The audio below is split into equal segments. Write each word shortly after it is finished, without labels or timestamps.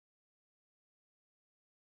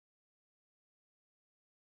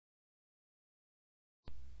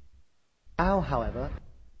Now, however,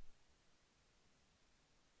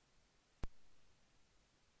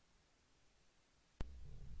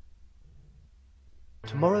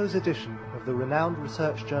 tomorrow's edition of the renowned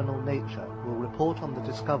research journal Nature will report on the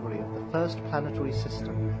discovery of the first planetary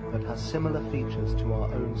system that has similar features to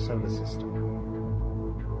our own solar system.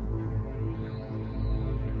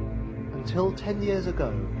 Until 10 years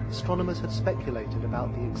ago, astronomers had speculated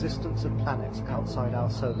about the existence of planets outside our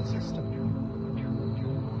solar system.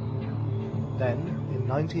 Then, in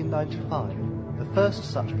 1995, the first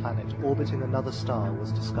such planet orbiting another star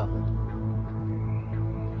was discovered.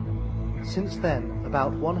 Since then,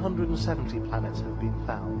 about 170 planets have been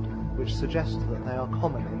found, which suggests that they are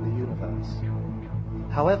common in the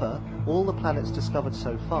universe. However, all the planets discovered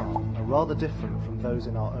so far are rather different from those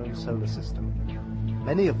in our own solar system.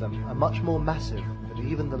 Many of them are much more massive than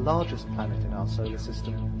even the largest planet in our solar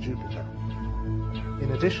system, Jupiter.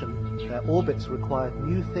 In addition, their orbits required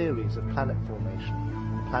new theories of planet formation,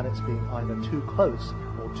 the planets being either too close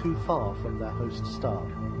or too far from their host star.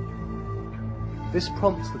 This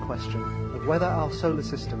prompts the question of whether our solar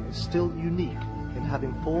system is still unique in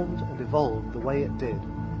having formed and evolved the way it did,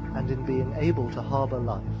 and in being able to harbour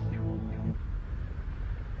life.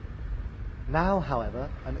 Now, however,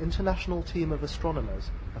 an international team of astronomers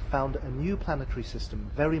have found a new planetary system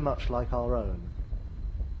very much like our own.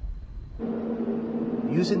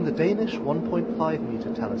 Using the Danish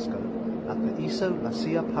 1.5-meter telescope at the ISO La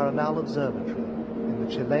Silla Paranal Observatory in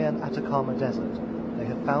the Chilean Atacama Desert, they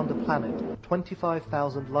have found a planet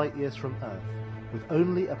 25,000 light-years from Earth, with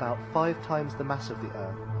only about 5 times the mass of the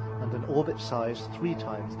Earth and an orbit size 3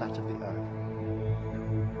 times that of the Earth.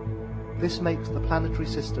 This makes the planetary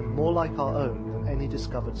system more like our own than any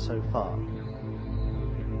discovered so far.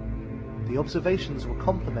 The observations were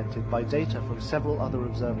complemented by data from several other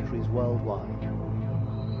observatories worldwide.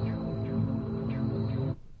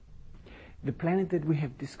 The planet that we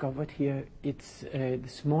have discovered here, it's the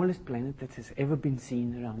smallest planet that has ever been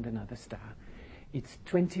seen around another star. It's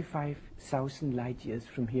 25,000 light-years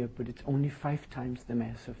from here, but it's only 5 times the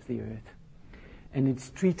mass of the Earth. And it's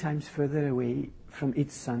 3 times further away from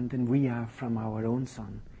its sun than we are from our own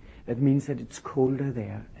sun. That means that it's colder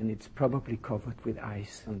there, and it's probably covered with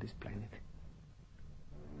ice on this planet.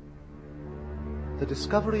 The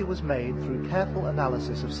discovery was made through careful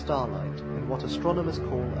analysis of starlight in what astronomers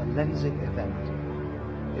call a lensing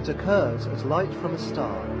event. It occurs as light from a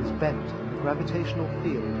star is bent in the gravitational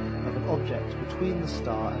field of an object between the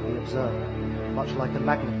star and the observer, much like a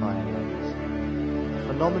magnifying lens, a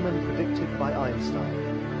phenomenon predicted by Einstein.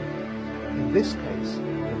 In this case,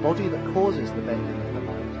 the body that causes the bending of the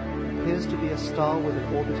light appears to be a star with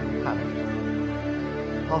an orbiting planet.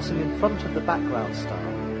 Passing in front of the background star,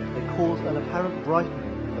 they cause an apparent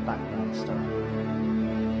brightening of the background star.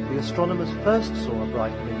 The astronomers first saw a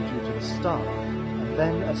brightening due to the star, and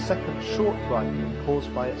then a second short brightening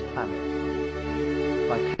caused by its planet.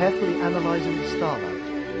 By carefully analysing the starlight,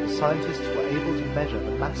 the scientists were able to measure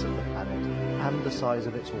the mass of the planet and the size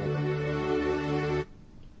of its orbit.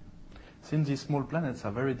 Since these small planets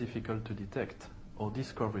are very difficult to detect, our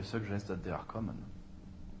discovery suggests that they are common.